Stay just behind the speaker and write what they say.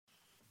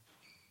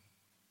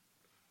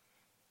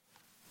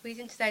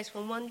Reading today is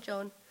from 1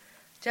 John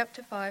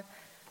chapter 5,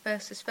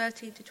 verses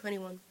 13 to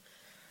 21.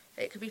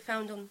 It can be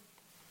found on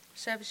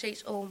service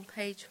sheets or on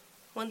page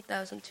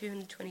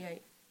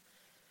 1228.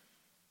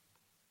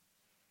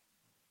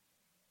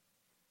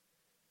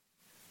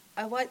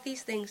 I write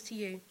these things to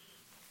you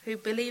who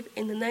believe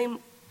in the name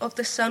of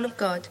the Son of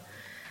God,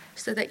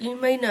 so that you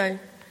may know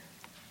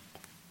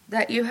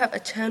that you have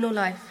eternal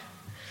life.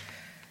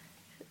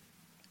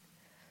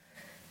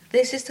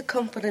 This is the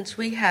confidence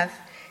we have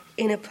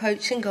in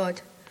approaching God,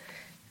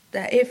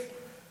 that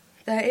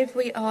if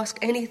we ask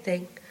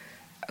anything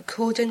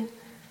according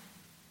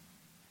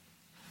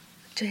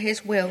to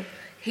his will,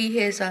 he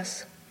hears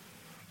us.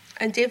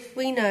 And if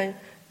we know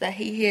that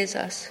he hears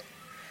us,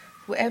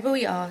 whatever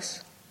we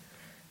ask,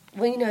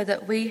 we know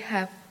that we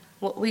have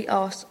what we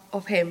ask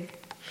of him.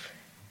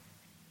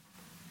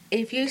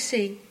 If you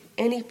see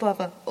any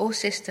brother or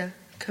sister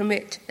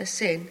commit a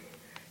sin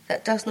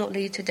that does not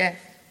lead to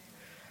death,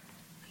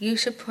 you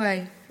should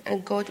pray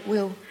and God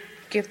will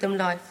give them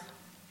life.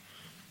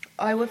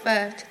 I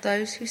refer to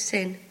those whose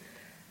sin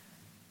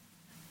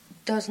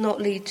does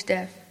not lead to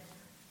death.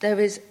 There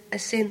is a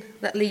sin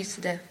that leads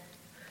to death.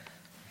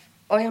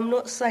 I am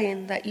not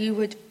saying that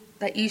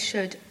you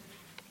should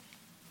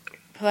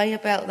pray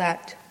about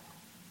that.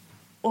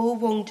 All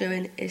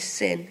wrongdoing is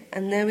sin,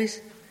 and there is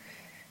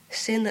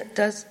sin that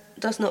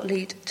does not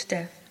lead to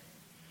death.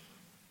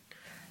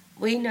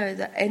 We know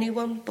that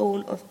anyone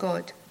born of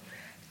God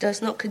does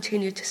not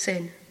continue to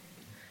sin.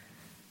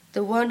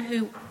 The one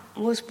who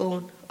was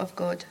born of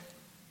God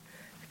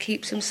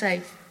keeps them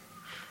safe,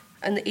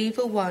 and the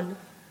evil one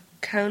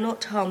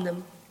cannot harm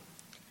them.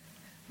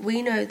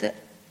 We know that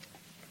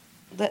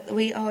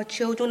we are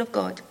children of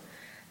God,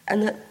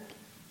 and that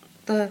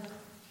the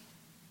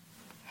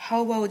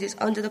whole world is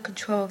under the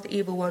control of the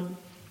evil one.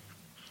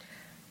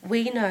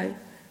 We know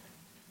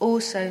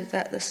also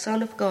that the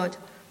Son of God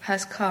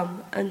has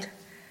come and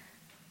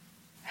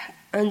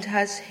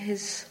has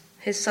his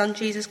Son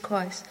Jesus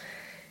Christ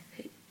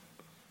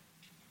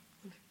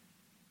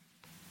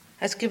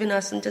has given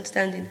us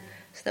understanding,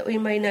 so that we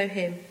may know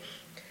him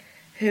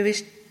who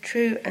is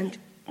true, and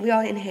we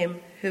are in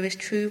him who is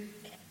true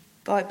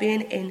by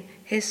being in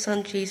his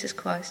Son Jesus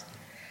Christ.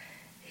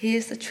 He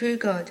is the true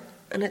God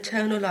and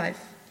eternal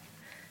life.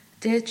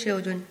 Dear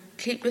children,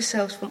 keep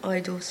yourselves from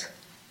idols.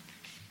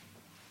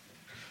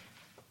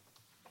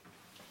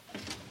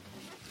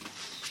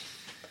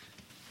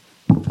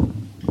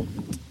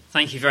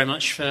 Thank you very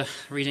much for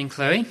reading,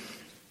 Chloe.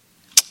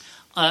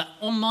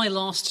 On my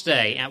last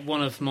day at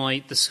one of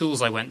the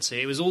schools I went to,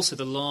 it was also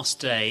the last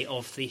day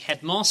of the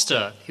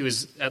headmaster who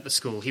was at the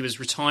school. He was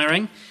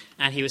retiring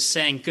and he was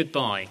saying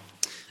goodbye.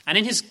 And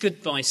in his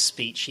goodbye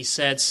speech, he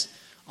said,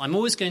 "I'm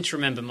always going to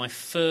remember my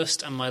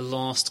first and my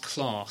last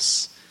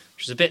class,"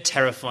 which was a bit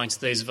terrifying to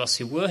those of us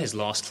who were his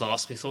last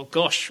class. We thought,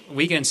 gosh, are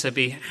we going to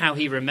be how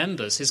he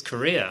remembers his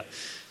career?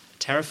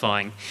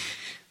 Terrifying.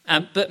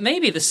 But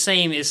maybe the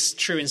same is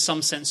true in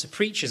some sense of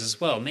preachers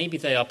as well. Maybe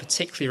they are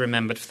particularly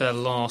remembered for their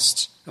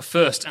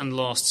first and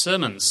last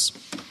sermons.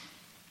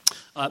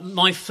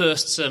 My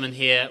first sermon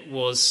here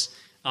was,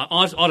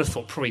 I'd have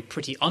thought probably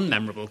pretty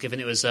unmemorable, given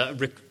it was a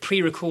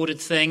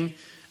pre-recorded thing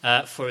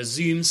for a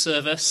Zoom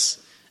service.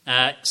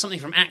 Something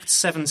from Acts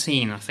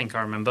 17, I think I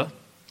remember.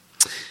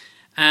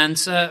 And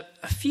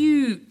a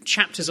few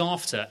chapters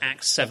after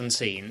Acts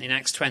 17, in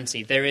Acts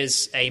 20, there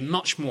is a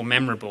much more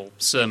memorable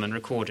sermon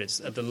recorded,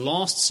 the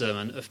last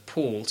sermon of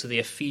Paul to the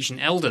Ephesian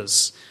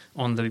elders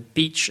on the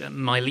beach at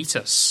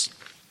Miletus.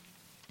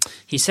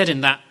 He said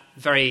in that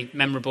very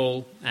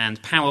memorable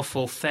and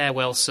powerful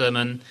farewell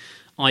sermon,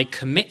 "I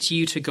commit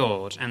you to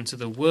God and to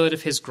the word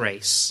of his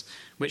grace,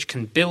 which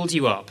can build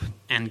you up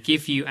and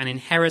give you an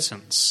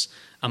inheritance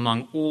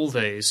among all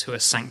those who are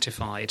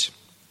sanctified."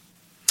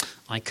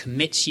 I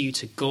commit you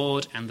to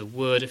God and the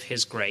word of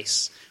his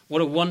grace. What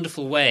a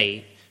wonderful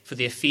way for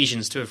the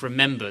Ephesians to have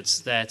remembered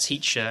their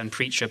teacher and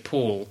preacher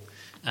Paul,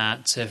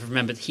 to have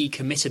remembered he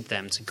committed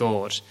them to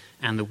God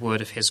and the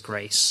word of his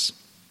grace.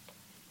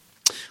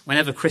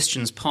 Whenever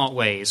Christians part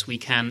ways, we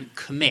can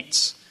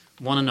commit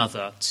one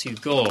another to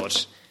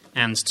God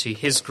and to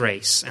his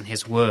grace and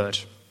his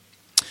word.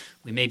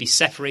 We may be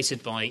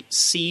separated by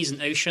seas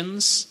and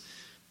oceans,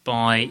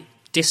 by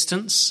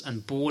distance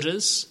and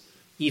borders,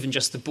 even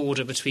just the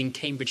border between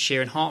Cambridgeshire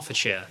and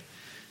Hertfordshire.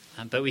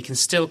 But we can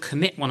still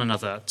commit one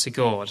another to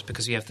God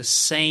because we have the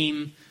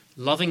same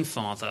loving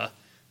Father,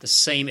 the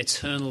same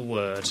eternal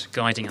word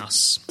guiding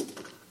us.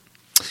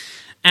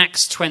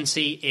 Acts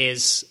 20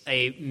 is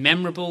a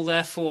memorable,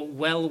 therefore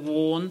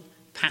well-worn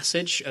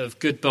passage of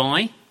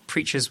goodbye.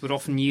 Preachers would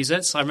often use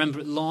it. So I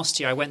remember last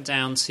year I went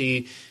down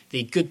to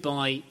the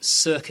goodbye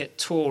circuit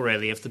tour,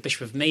 really, of the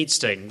Bishop of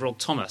Maidstone, Rod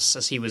Thomas,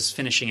 as he was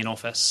finishing in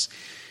office.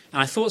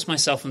 And I thought to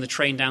myself on the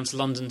train down to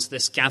London to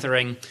this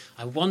gathering,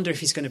 I wonder if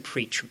he's going to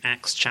preach from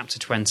Acts chapter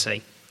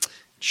 20.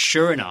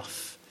 Sure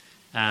enough,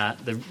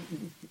 the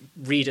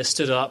reader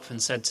stood up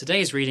and said,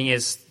 today's reading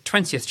is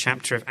 20th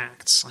chapter of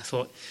Acts. I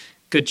thought,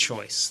 good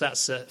choice.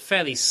 That's a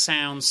fairly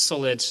sound,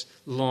 solid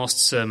last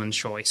sermon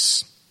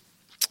choice.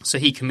 So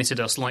he committed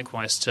us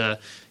likewise to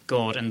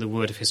God and the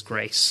word of his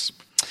grace.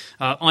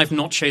 I've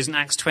not chosen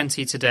Acts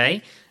 20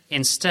 today.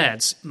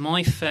 Instead,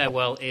 my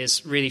farewell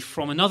is really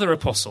from another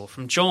apostle,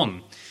 from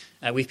John.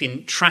 We've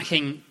been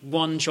tracking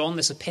 1 John,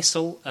 this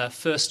epistle,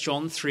 1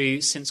 John,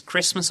 through since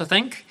Christmas, I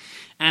think.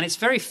 And it's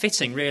very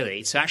fitting,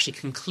 really, to actually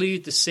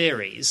conclude the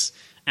series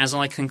as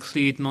I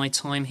conclude my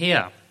time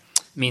here.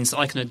 It means that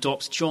I can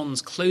adopt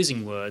John's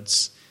closing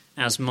words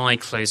as my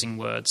closing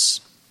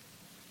words.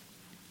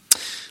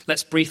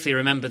 Let's briefly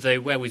remember, though,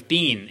 where we've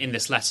been in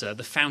this letter.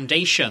 The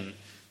foundation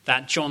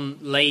that John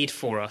laid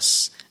for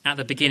us at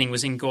the beginning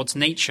was in God's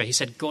nature. He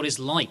said God is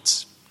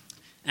light.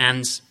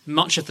 And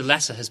much of the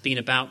letter has been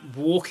about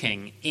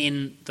walking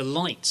in the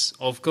light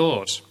of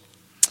God.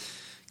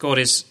 God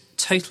is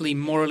totally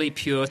morally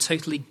pure,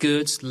 totally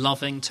good,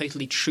 loving,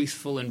 totally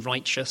truthful and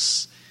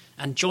righteous.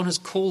 And John has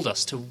called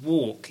us to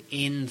walk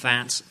in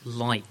that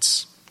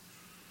light.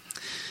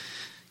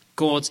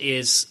 God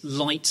is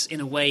light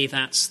in a way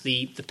that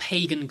the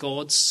pagan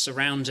gods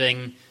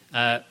surrounding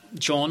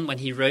John when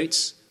he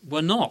wrote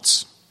were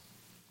not.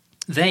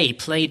 They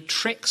played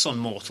tricks on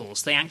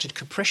mortals. They acted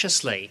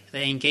capriciously.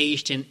 They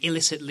engaged in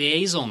illicit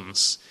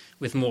liaisons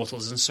with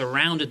mortals and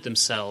surrounded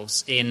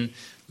themselves in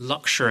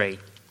luxury.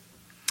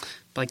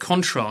 By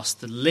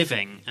contrast, the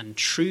living and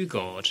true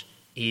God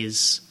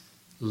is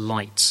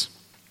light.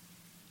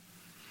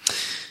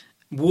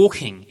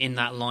 Walking in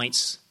that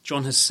light,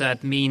 John has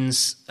said,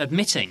 means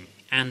admitting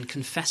and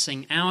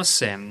confessing our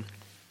sin,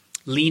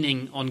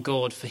 leaning on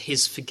God for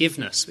his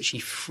forgiveness, which he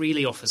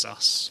freely offers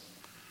us.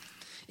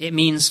 It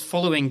means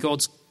following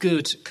God's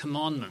good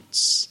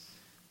commandments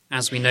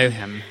as we know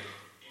him.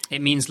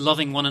 It means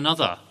loving one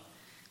another,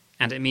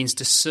 and it means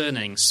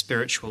discerning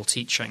spiritual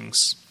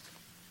teachings.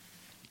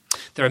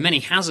 There are many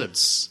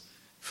hazards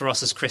for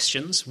us as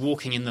Christians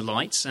walking in the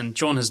light, and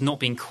John has not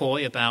been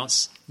coy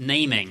about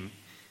naming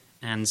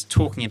and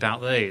talking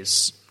about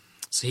those.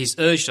 So he's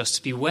urged us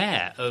to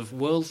beware of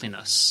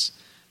worldliness,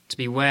 to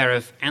beware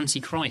of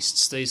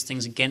antichrists, those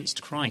things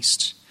against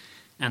Christ,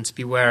 and to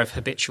beware of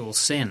habitual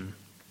sin.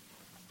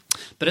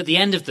 But at the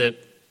end of the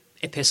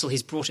epistle,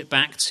 he's brought it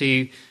back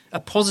to a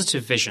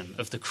positive vision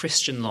of the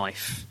Christian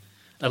life,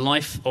 a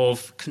life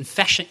of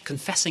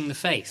confessing the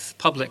faith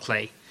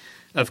publicly,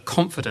 of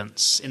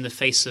confidence in the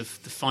face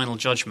of the final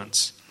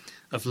judgment,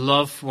 of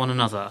love for one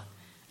another,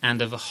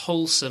 and of a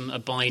wholesome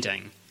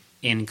abiding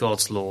in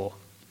God's law.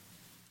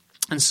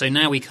 And so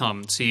now we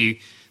come to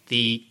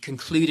the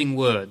concluding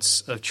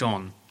words of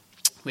John,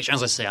 which,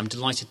 as I say, I'm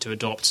delighted to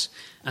adopt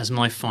as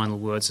my final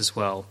words as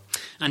well.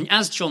 And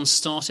as John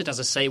started, as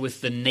I say,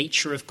 with the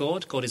nature of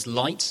God, God is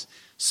light,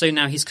 so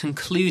now he's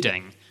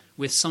concluding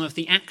with some of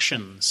the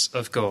actions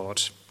of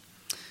God.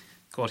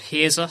 God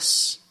hears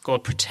us,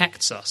 God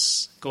protects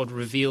us, God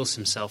reveals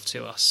himself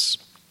to us.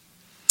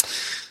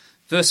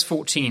 Verse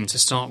 14 to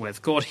start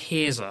with, God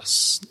hears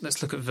us.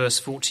 Let's look at verse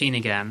 14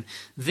 again.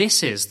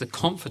 This is the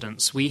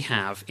confidence we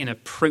have in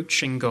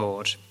approaching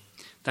God,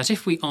 that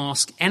if we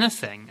ask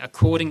anything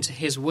according to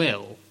his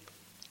will,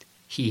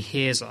 he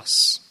hears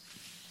us.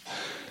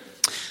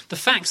 The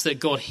fact that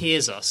God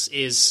hears us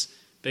is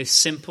both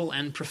simple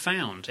and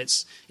profound.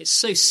 It's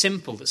so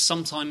simple that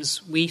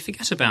sometimes we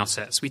forget about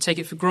it. We take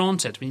it for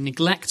granted. We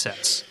neglect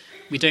it.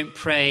 We don't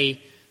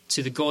pray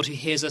to the God who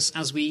hears us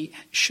as we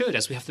should,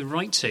 as we have the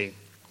right to.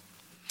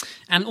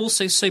 And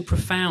also so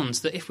profound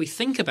that if we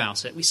think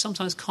about it, we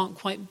sometimes can't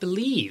quite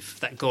believe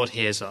that God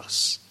hears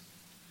us.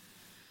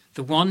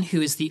 The one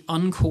who is the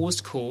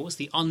uncaused cause,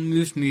 the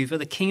unmoved mover,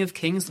 the King of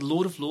kings, the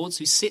Lord of lords,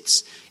 who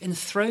sits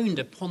enthroned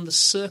upon the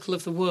circle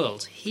of the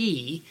world,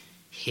 he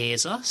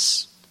hears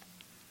us.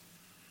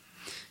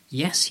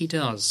 Yes, he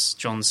does,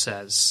 John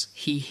says.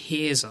 He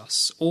hears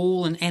us,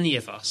 all and any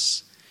of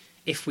us,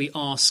 if we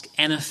ask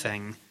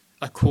anything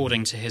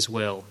according to his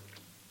will.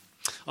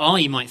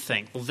 You might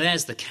think, well,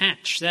 there's the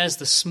catch, there's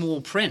the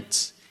small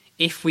print.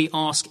 If we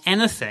ask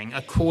anything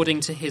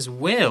according to his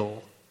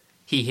will,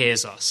 he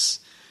hears us.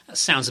 That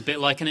sounds a bit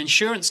like an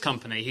insurance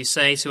company who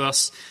say to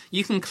us,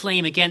 you can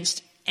claim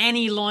against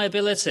any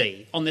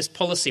liability on this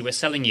policy we're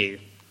selling you,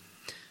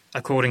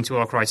 according to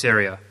our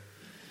criteria.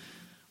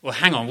 Well,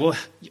 hang on,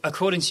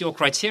 according to your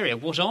criteria,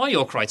 what are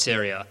your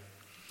criteria?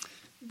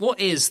 What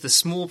is the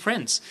small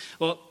print?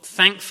 Well,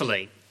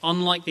 thankfully,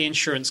 unlike the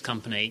insurance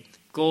company,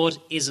 God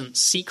isn't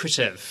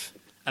secretive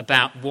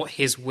about what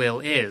his will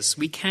is.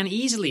 We can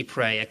easily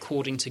pray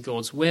according to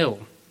God's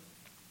will.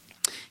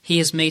 He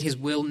has made his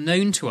will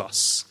known to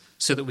us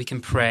so that we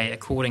can pray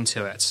according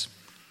to it.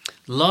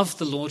 Love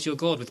the Lord your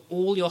God with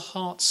all your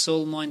heart,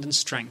 soul, mind, and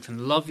strength,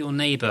 and love your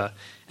neighbour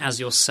as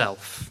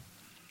yourself,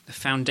 the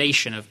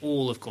foundation of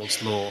all of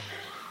God's law.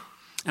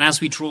 And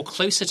as we draw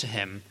closer to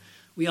him,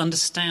 we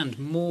understand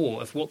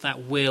more of what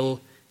that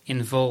will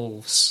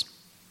involves.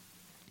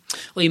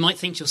 Well, you might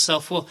think to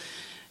yourself, well,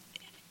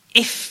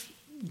 if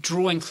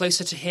drawing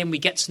closer to him, we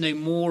get to know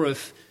more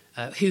of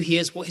who he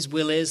is, what his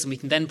will is, and we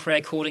can then pray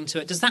according to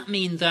it, does that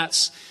mean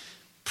that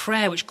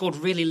prayer which God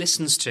really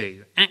listens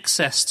to,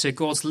 access to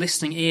God's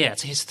listening ear,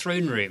 to his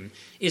throne room,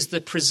 is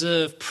the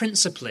preserve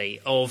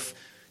principally of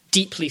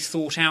deeply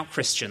thought out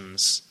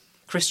Christians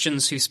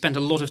who spend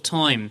a lot of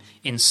time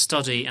in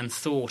study and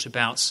thought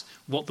about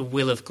what the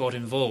will of God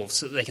involves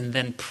so that they can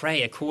then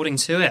pray according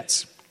to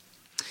it.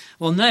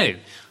 Well, no.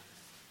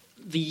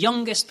 The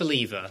youngest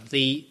believer,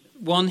 the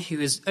one who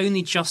has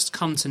only just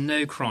come to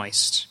know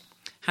Christ,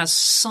 has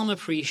some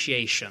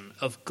appreciation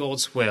of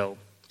God's will,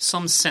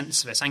 some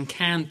sense of it, and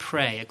can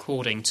pray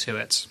according to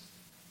it.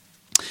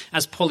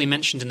 As Polly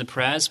mentioned in the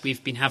prayers,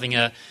 we've been having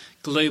a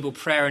global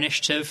prayer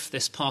initiative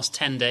this past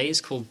 10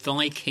 days called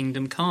Thy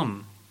Kingdom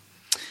Come.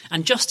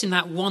 And just in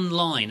that one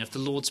line of the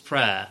Lord's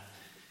Prayer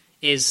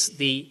is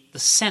the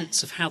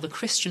sense of how the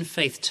Christian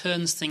faith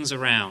turns things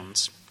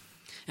around.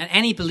 And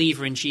any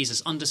believer in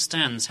Jesus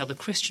understands how the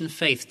Christian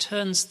faith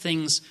turns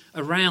things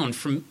around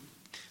from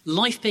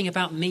life being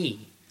about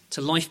me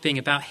to life being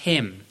about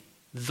him.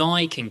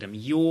 Thy kingdom,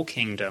 your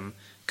kingdom,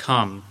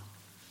 come.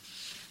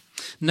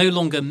 No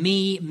longer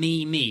me,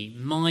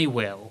 my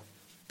will,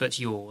 but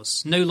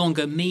yours. No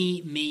longer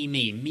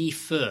me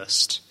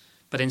first,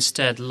 but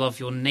instead love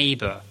your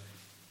neighbour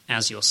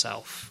as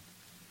yourself.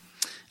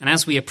 And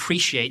as we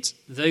appreciate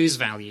those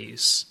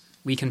values,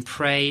 we can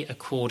pray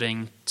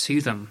according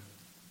to them.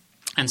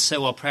 And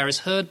so our prayer is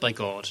heard by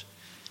God.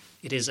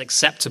 It is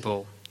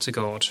acceptable to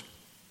God.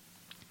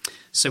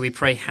 So we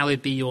pray,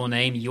 hallowed be your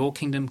name, your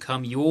kingdom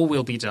come, your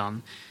will be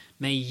done.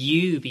 May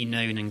you be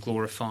known and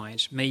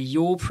glorified. May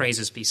your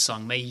praises be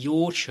sung. May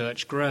your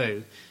church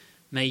grow.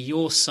 May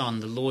your Son,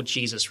 the Lord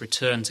Jesus,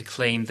 return to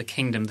claim the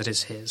kingdom that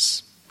is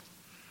his.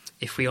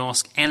 If we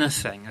ask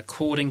anything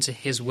according to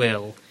his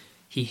will,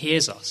 he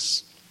hears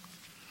us.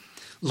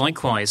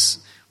 Likewise,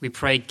 we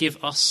pray,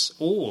 give us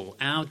all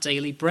our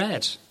daily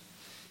bread,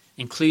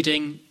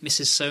 including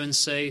Mrs.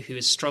 So-and-so who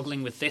is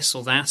struggling with this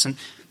or that, and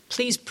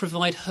please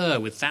provide her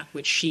with that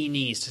which she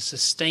needs to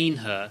sustain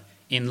her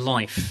in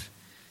life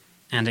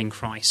and in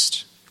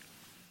Christ.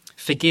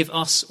 Forgive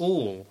us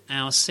all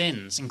our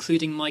sins,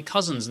 including my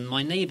cousins and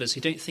my neighbours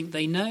who don't think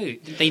they know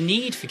they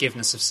need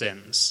forgiveness of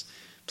sins.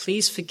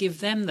 Please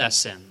forgive them their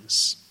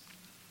sins.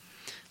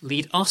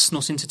 Lead us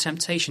not into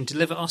temptation.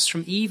 Deliver us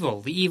from evil,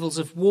 the evils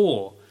of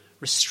war.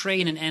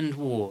 Restrain and end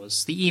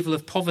wars. The evil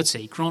of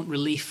poverty. Grant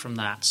relief from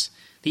that.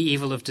 The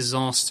evil of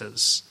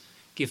disasters.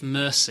 Give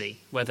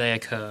mercy where they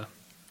occur.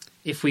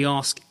 If we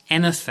ask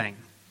anything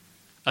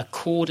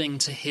according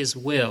to his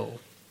will,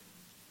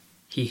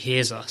 he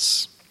hears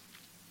us.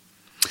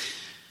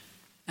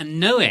 And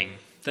knowing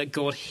that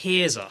God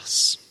hears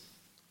us,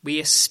 we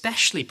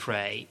especially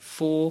pray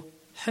for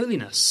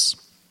holiness.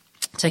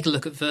 Take a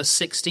look at verse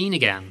 16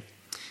 again.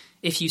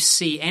 If you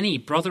see any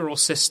brother or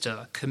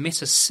sister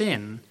commit a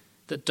sin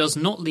that does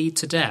not lead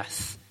to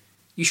death,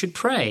 you should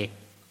pray,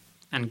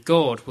 and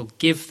God will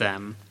give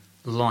them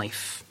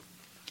life,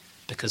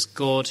 because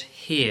God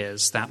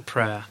hears that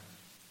prayer.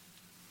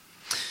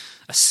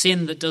 A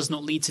sin that does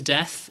not lead to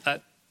death,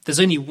 there's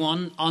only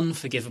one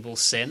unforgivable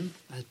sin,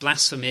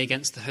 blasphemy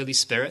against the Holy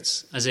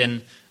Spirit, as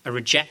in a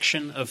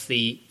rejection of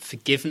the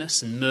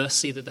forgiveness and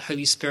mercy that the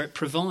Holy Spirit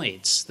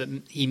provides, that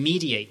he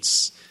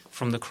mediates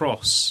from the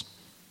cross.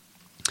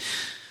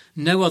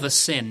 No other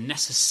sin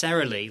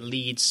necessarily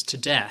leads to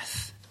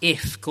death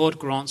if God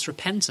grants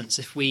repentance,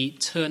 if we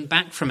turn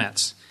back from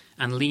it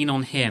and lean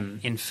on him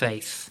in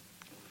faith.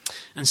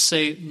 And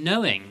so,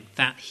 knowing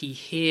that he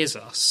hears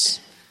us,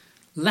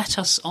 let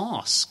us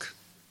ask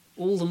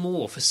all the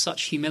more for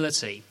such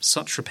humility,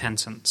 such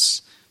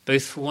repentance,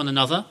 both for one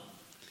another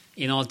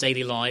in our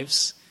daily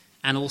lives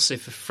and also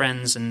for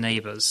friends and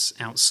neighbours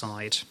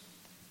outside.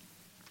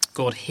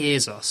 God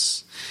hears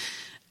us.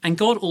 And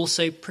God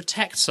also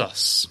protects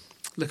us.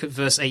 Look at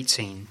verse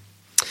 18.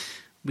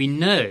 We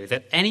know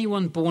that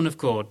anyone born of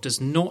God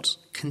does not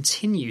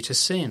continue to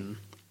sin.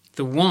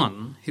 The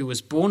one who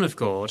was born of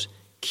God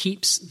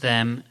keeps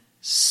them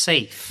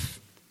safe,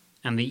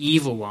 and the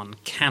evil one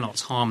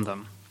cannot harm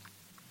them.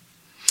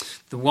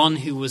 The one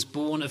who was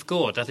born of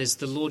God, that is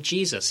the Lord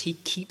Jesus, he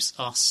keeps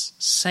us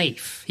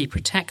safe. He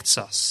protects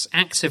us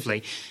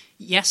actively.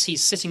 Yes,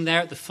 he's sitting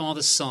there at the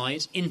Father's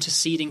side,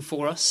 interceding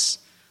for us,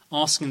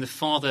 asking the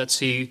Father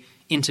to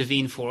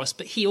intervene for us,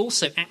 but he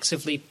also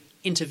actively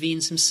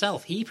intervenes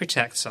himself. He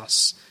protects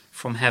us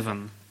from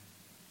heaven.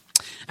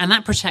 And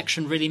that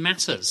protection really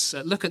matters.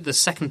 Look at the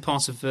second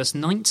part of verse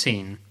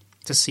 19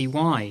 to see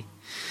why.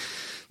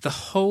 The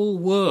whole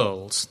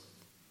world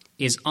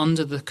is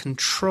under the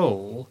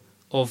control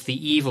of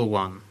the evil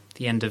one.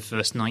 The end of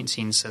verse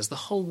 19 says, the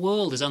whole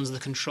world is under the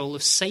control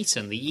of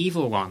Satan, the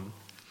evil one.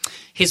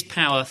 His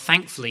power,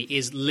 thankfully,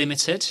 is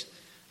limited.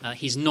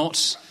 He's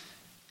not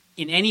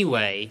in any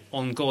way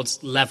on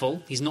God's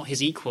level. He's not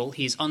his equal.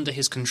 He's under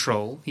his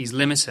control. He's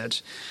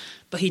limited.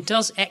 But he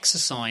does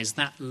exercise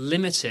that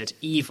limited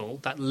evil,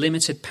 that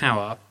limited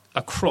power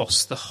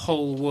across the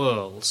whole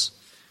world,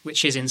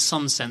 which is in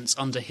some sense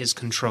under his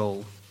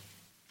control.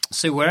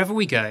 So wherever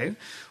we go,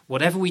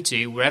 whatever we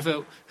do,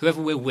 whoever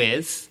we're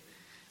with,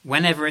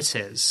 whenever it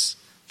is,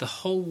 the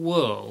whole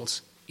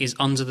world is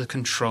under the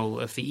control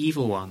of the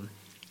evil one.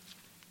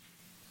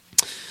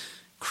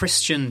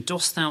 Christian,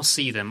 dost thou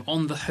see them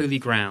on the holy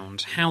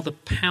ground, how the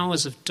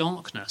powers of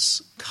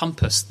darkness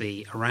compass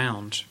thee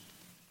around?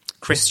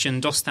 Christian,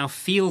 dost thou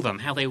feel them,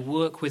 how they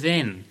work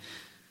within,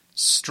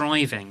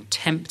 striving,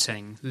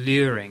 tempting,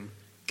 luring,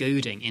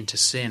 goading into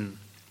sin?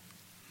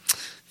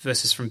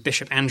 Verses from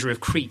Bishop Andrew of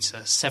Crete,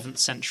 a 7th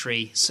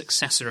century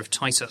successor of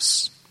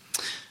Titus.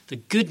 The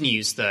good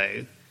news,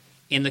 though,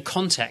 in the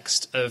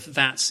context of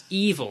that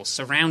evil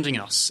surrounding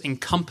us,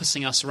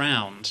 encompassing us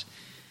around,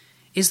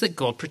 is that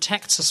God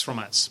protects us from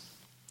it.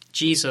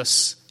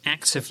 Jesus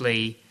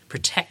actively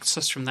protects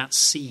us from that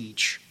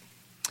siege.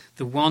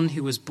 The one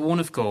who was born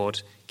of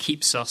God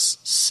keeps us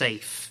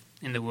safe,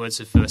 in the words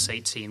of verse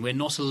 18. We're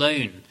not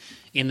alone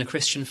in the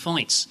Christian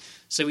fight.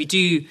 So we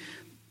do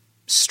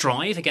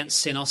strive against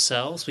sin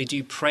ourselves, we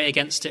do pray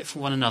against it for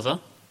one another,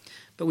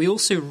 but we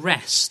also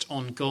rest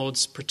on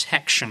God's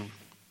protection,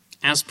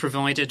 as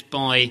provided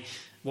by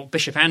what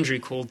Bishop Andrew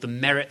called the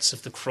merits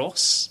of the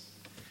cross,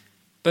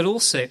 but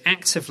also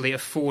actively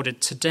afforded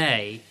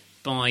today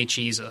by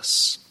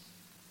Jesus.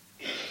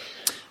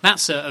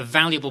 That's a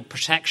valuable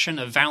protection,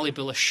 a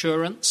valuable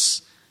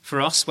assurance for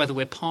us, whether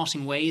we're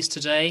parting ways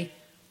today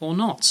or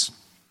not.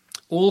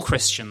 All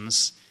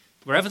Christians,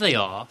 wherever they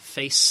are,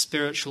 face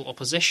spiritual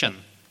opposition.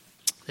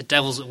 The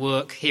devil's at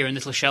work here in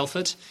Little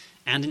Shelford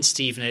and in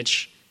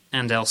Stevenage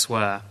and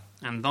elsewhere.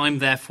 And I'm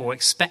therefore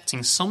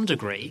expecting some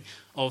degree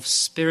of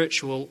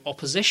spiritual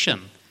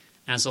opposition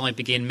as I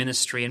begin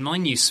ministry in my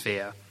new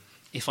sphere.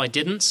 If I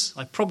didn't,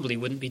 I probably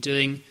wouldn't be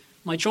doing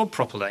my job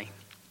properly.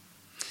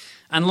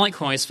 And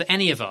likewise for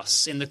any of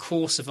us in the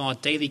course of our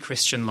daily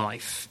Christian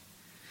life,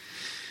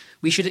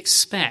 we should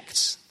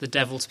expect the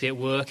devil to be at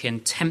work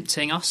in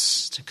tempting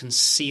us to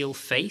conceal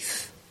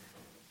faith,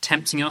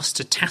 tempting us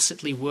to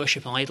tacitly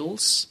worship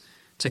idols,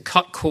 to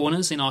cut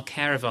corners in our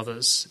care of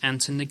others,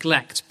 and to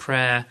neglect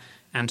prayer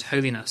and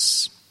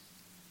holiness.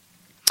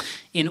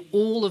 In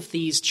all of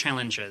these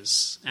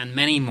challenges, and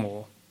many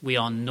more, we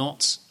are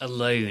not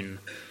alone.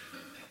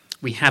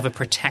 We have a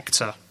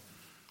protector,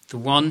 the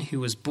one who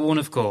was born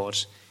of God.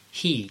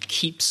 He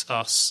keeps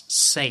us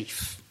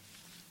safe.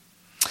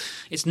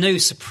 It's no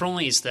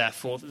surprise,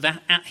 therefore,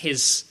 that at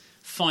his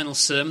final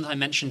sermon that I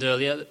mentioned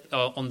earlier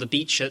on the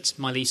beach at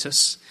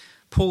Miletus,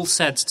 Paul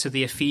said to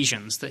the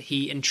Ephesians that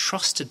he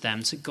entrusted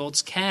them to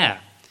God's care.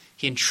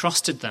 He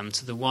entrusted them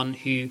to the one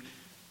who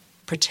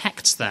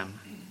protects them.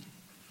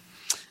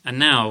 And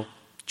now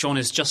John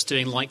is just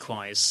doing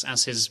likewise,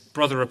 as his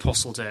brother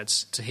apostle did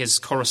to his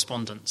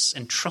correspondents,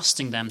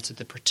 entrusting them to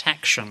the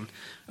protection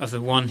of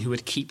the one who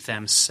would keep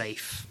them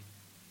safe.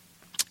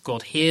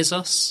 God hears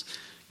us,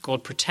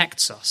 God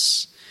protects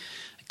us.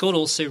 God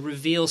also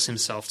reveals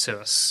himself to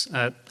us.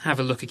 Have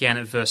a look again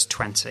at verse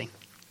 20.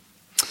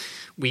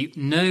 We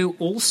know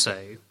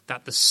also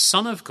that the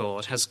Son of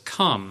God has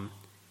come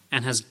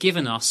and has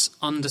given us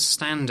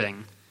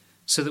understanding,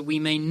 so that we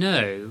may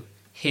know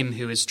him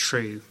who is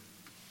true.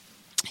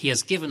 He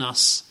has given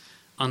us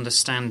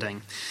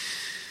understanding.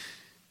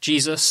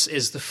 Jesus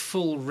is the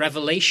full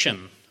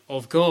revelation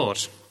of God.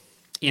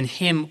 In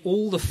him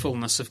all the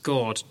fullness of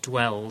God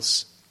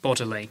dwells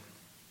bodily.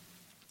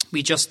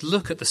 We just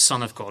look at the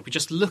Son of God, we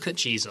just look at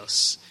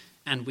Jesus,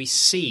 and we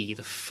see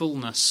the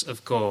fullness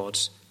of God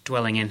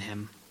dwelling in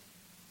him.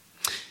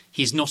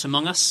 He's not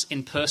among us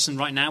in person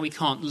right now. We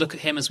can't look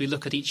at him as we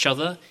look at each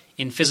other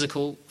in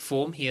physical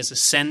form. He has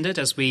ascended,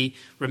 as we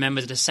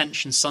remembered at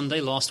Ascension Sunday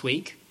last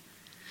week.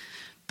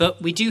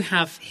 But we do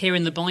have here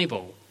in the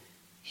Bible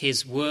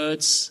his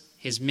words,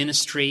 his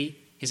ministry,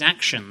 his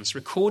actions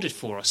recorded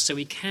for us, so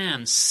we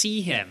can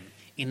see him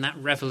in that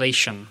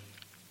revelation.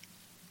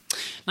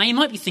 Now you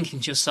might be thinking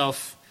to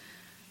yourself,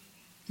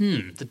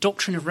 the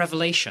doctrine of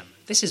revelation,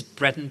 this is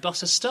bread and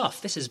butter stuff.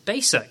 This is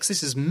basics.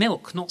 This is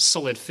milk, not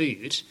solid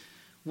food.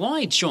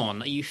 Why,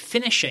 John, are you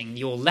finishing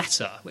your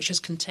letter, which has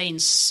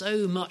contained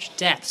so much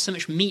depth, so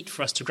much meat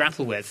for us to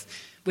grapple with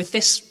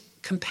this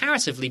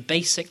comparatively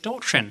basic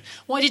doctrine?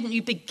 Why didn't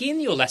you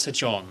begin your letter,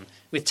 John,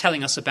 with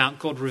telling us about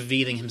God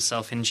revealing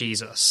himself in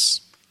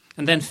Jesus,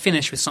 and then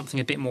finish with something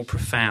a bit more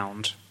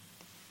profound?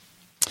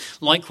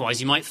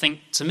 Likewise, you might think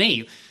to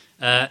me,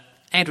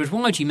 Edward,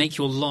 why do you make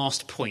your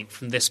last point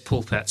from this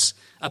pulpit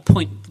a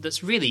point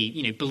that's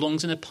really,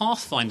 belongs in a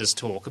Pathfinder's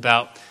talk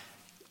about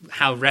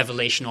how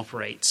revelation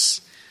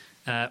operates,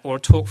 or a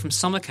talk from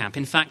summer camp?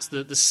 In fact,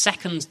 the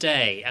second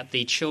day at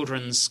the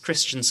children's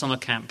Christian summer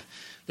camp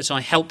that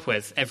I help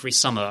with every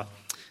summer,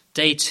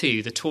 day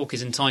 2, the talk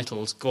is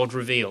entitled God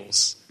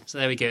Reveals. So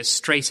there we go,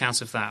 straight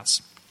out of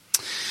that.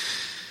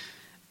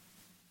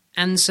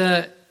 And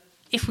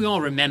if we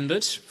are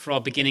remembered for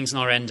our beginnings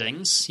and our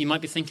endings, you might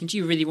be thinking, do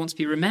you really want to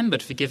be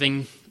remembered for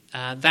giving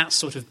that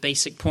sort of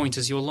basic point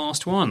as your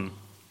last one?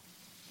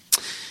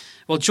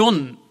 Well,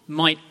 John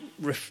might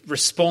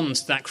respond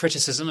to that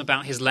criticism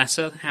about his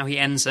letter, how he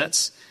ends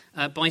it,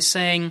 by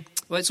saying,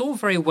 well, it's all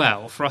very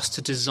well for us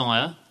to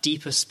desire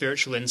deeper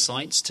spiritual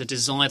insights, to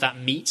desire that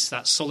meat,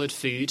 that solid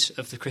food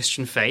of the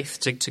Christian faith,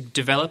 to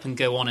develop and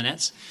go on in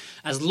it,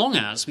 as long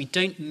as we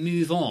don't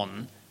move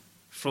on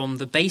from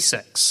the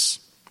basics.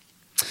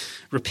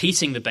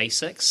 Repeating the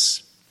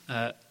basics,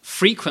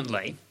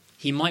 frequently,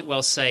 he might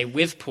well say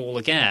with Paul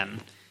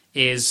again,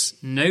 is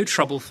no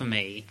trouble for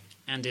me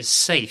and is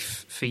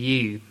safe for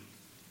you.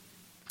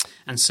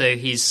 And so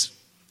he's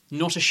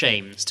not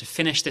ashamed to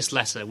finish this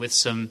letter with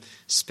some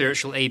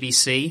spiritual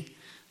ABC,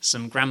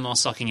 some grandma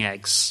sucking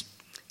eggs.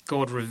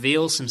 God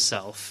reveals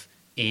himself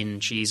in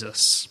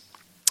Jesus.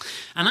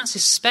 And that's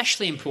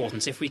especially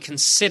important if we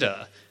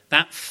consider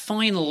that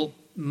final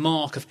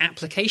mark of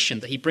application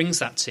that he brings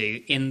that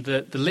to in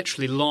the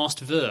literally last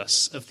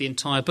verse of the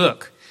entire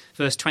book,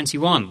 verse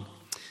 21.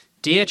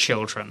 Dear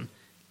children,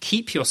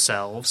 keep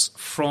yourselves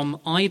from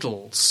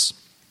idols.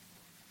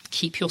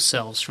 Keep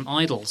yourselves from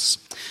idols.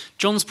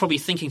 John's probably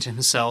thinking to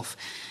himself,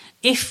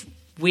 if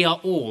we are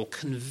all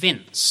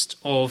convinced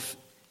of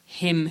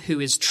him who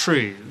is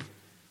true,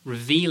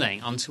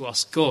 revealing unto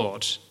us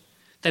God,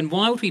 then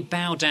why would we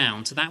bow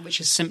down to that which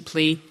is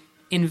simply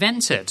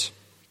invented,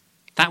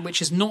 that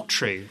which is not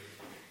true?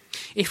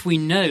 If we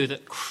know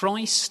that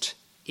Christ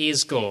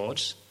is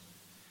God,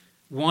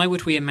 why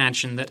would we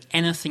imagine that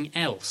anything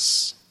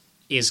else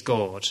is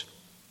God?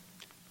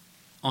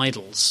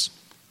 Idols.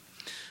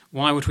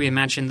 Why would we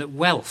imagine that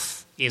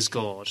wealth is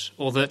God,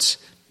 or that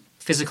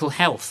physical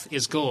health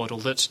is God, or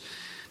that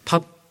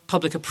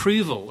public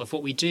approval of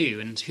what we do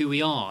and who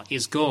we are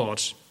is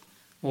God,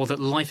 or that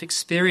life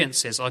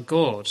experiences are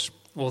God,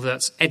 or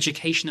that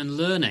education and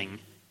learning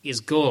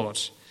is God,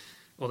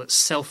 or that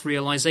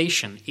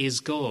self-realization is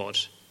God?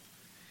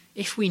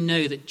 If we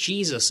know that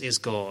Jesus is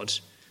God,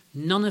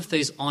 none of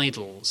those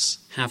idols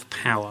have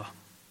power.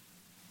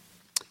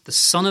 The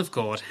Son of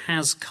God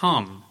has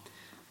come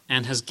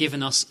and has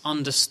given us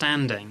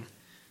understanding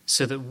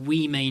so that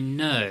we may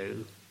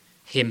know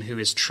him who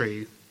is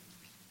true.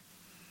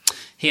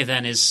 Here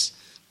then is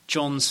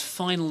John's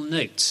final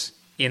note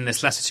in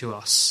this letter to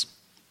us.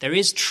 There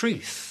is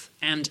truth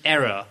and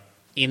error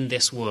in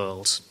this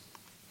world.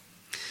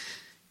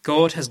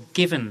 God has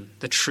given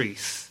the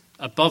truth,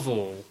 above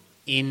all,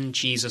 in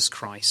Jesus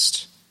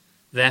Christ.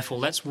 Therefore,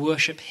 let's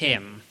worship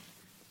him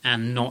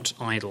and not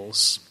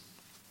idols.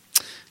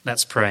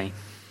 Let's pray.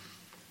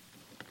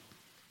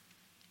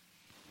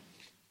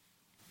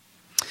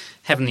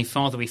 Heavenly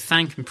Father, we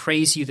thank and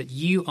praise you that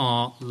you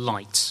are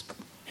light,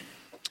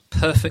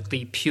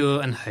 perfectly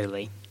pure and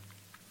holy.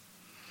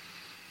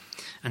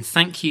 And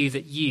thank you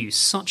that you,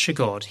 such a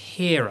God,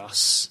 hear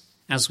us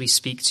as we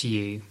speak to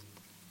you.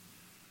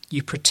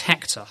 You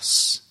protect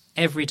us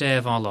every day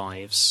of our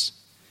lives,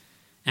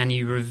 and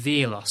you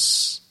reveal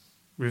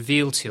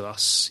to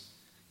us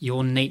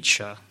your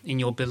nature in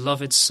your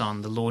beloved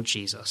Son, the Lord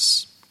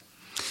Jesus.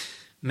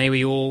 May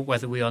we all,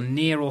 whether we are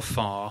near or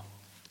far,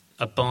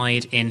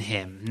 abide in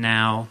him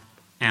now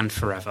and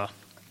forever.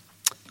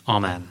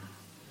 Amen.